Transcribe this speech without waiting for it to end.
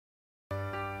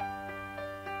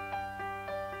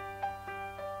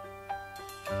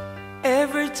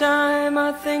time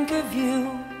I think of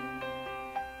you,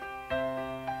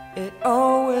 it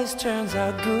always turns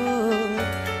out good.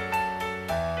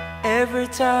 Every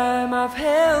time I've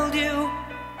held you,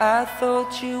 I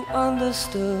thought you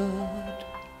understood.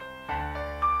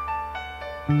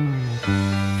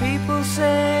 People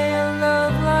say a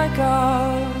love like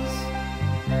ours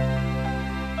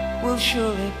will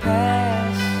surely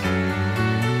pass,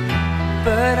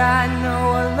 but I know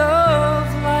a love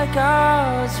like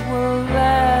ours will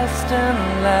last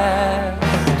and last.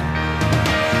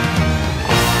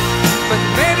 But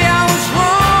maybe I was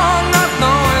wrong not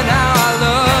knowing how our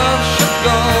love should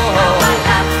go.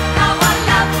 How our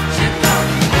love should go.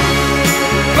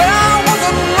 But I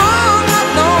wasn't wrong not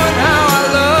knowing how our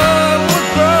love would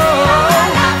grow.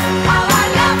 How our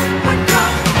love would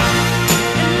grow.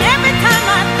 And every time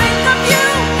I think of you,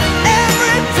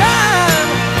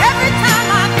 Every time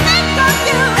I think of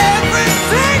you, every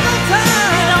single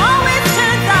time, it always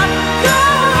turns out good.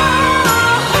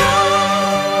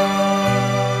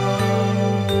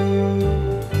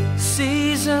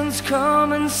 seasons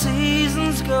come and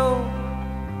seasons go,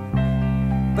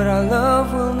 but our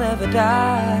love will never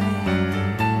die.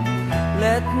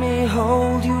 Let me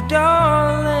hold you,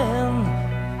 darling,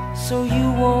 so you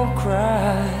won't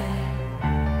cry.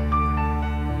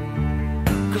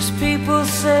 'Cause people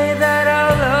say that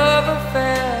our love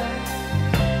affair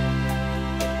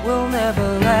will never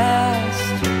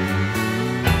last,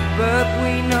 but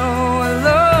we know a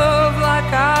love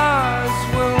like ours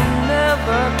will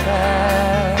never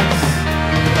pass.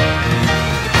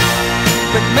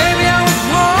 But maybe I was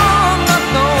wrong not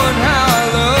knowing how our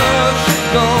love should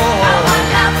go. How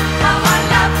our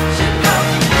love should go.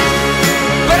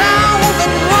 But I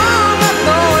wasn't wrong not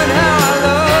knowing how our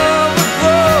love would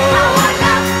grow.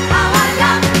 How our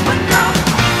love would grow.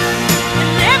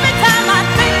 And every time I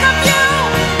think of you,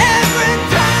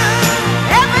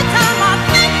 Every time I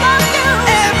think of you,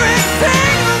 every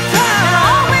single it time,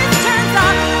 always turns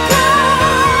out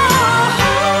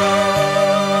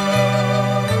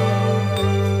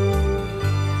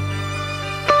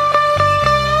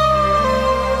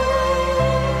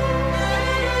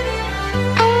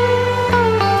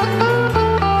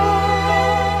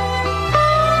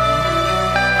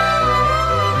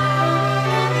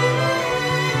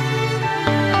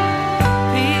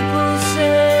people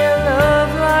say a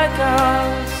love like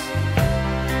ours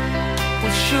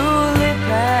will surely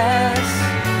pass,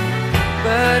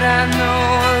 but I know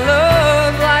a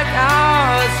love like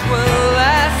ours will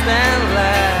last and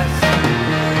last.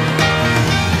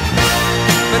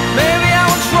 But maybe I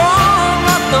was wrong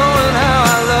not knowing how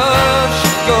our love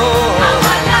should go.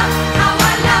 how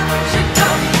our love should go.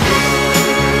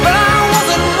 But I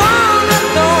wasn't wrong not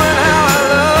knowing how our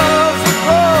love would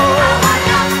grow.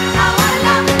 How our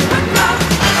love would grow.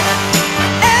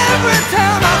 Every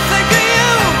time I think of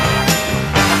you,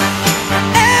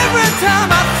 every time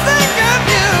I think of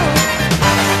you,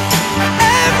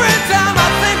 every time I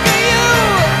think of you,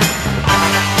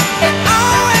 it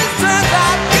always turns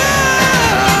out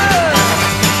good.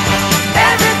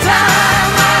 Every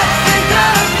time I think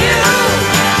of you,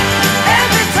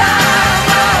 every time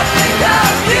I think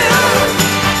of you,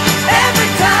 every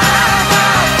time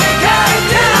I think of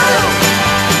you,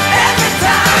 every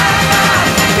time I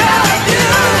think of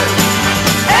you,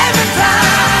 every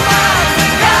time I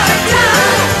think of you,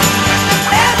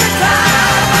 every time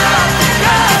I think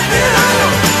of you,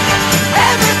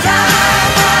 every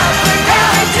time I think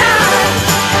of you,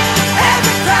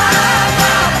 every time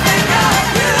I think of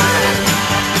you,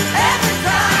 every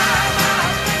time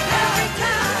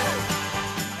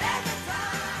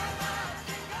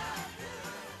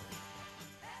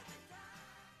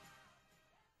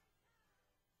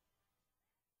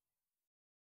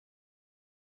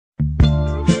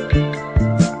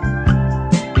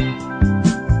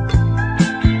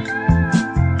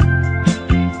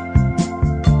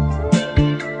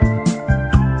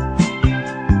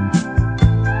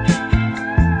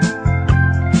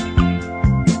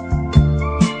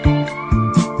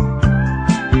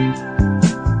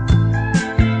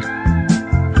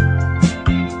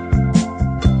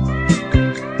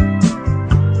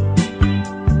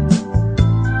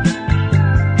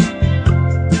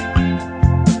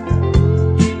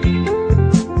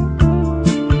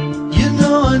You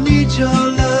know I need your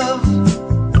love.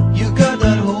 You got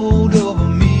that hold over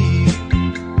me.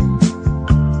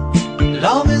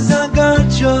 Long as I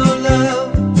got your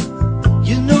love,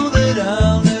 you know that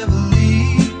I'll never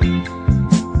leave.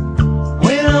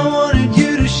 When I wanted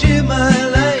you to share my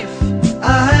life,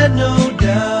 I had no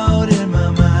doubt in my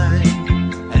mind.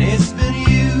 And it's been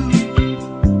you,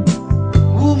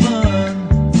 woman,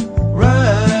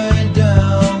 right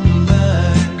down the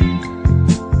line.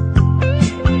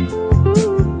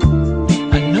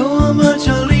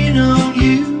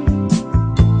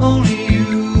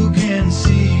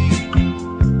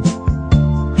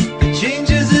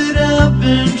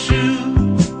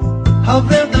 I've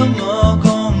left a mark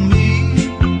on me.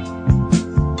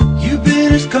 You've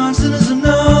been as constant as a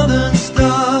northern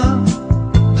star,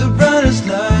 the brightest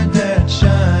light that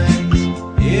shines.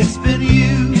 It's been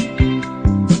you,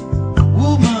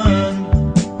 woman,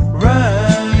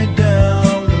 right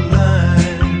down the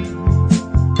line.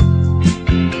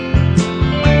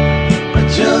 I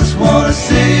just wanna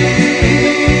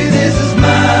say this is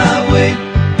my way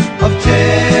of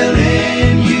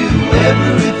telling you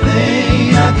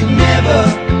everything I could never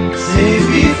say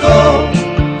before.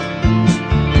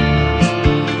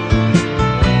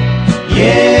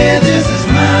 Yeah, this is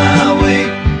my way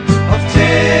of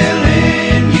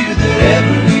telling you that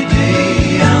every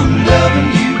day I'm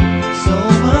loving you so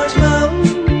much more.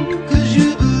 'Cause you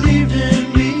believed in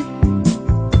me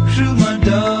through my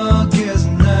darkest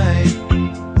night.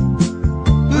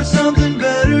 Put something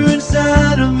better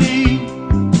inside of me.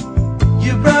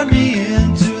 You brought me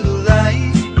into the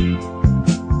light.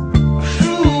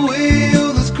 Threw away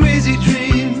all those crazy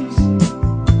dreams,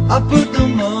 I put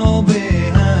them all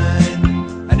behind.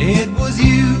 And it was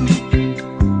you,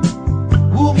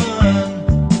 woman,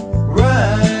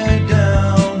 right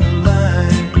down the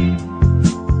line.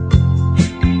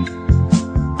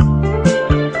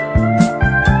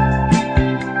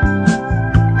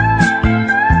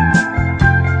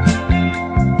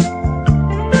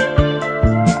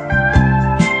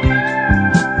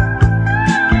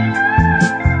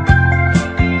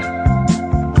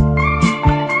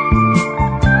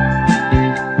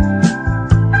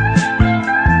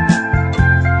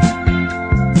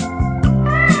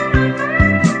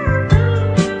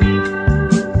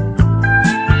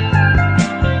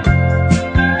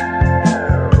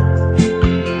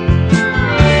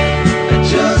 I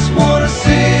just wanna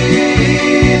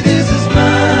say this is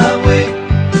my way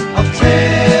of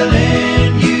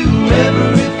telling you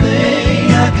everything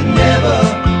I could never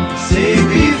say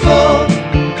before.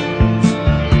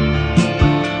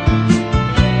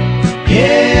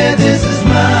 Yeah, this is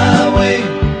my way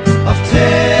of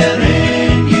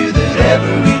telling you that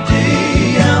every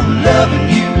day I'm loving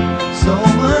you so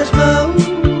much more.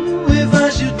 If I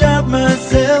should doubt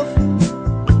myself,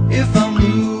 if I'm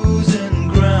losing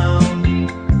ground,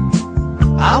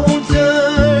 I won't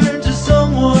turn to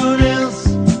someone else.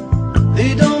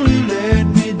 They'd only let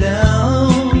me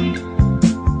down.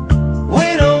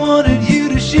 When I wanted you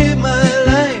to share my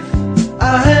life,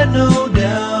 I had no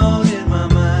doubt in my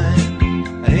mind.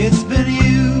 And it's been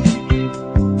you,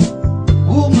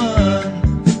 woman,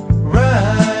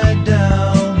 right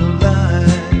down the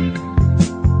line.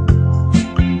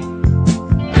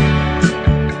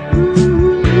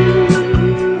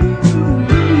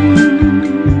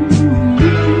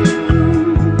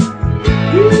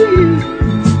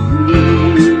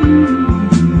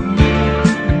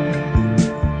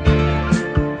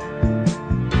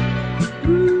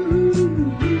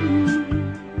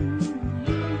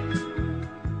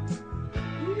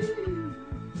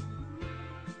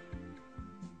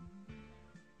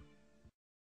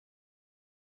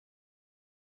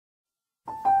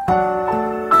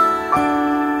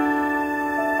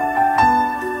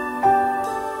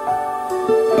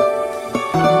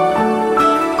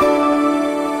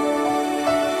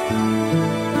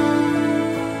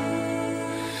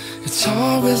 It's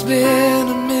always been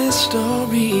a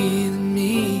mystery to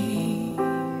me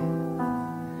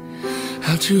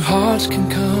how two hearts can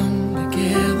come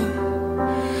together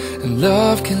and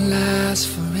love can last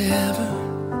forever.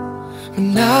 But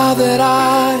now that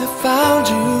I have found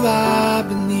you, I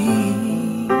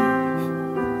believe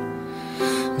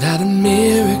that a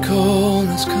miracle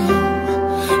has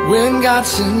come when God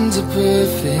sends a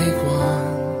perfect one.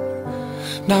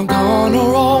 Now gone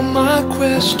are all my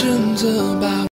questions about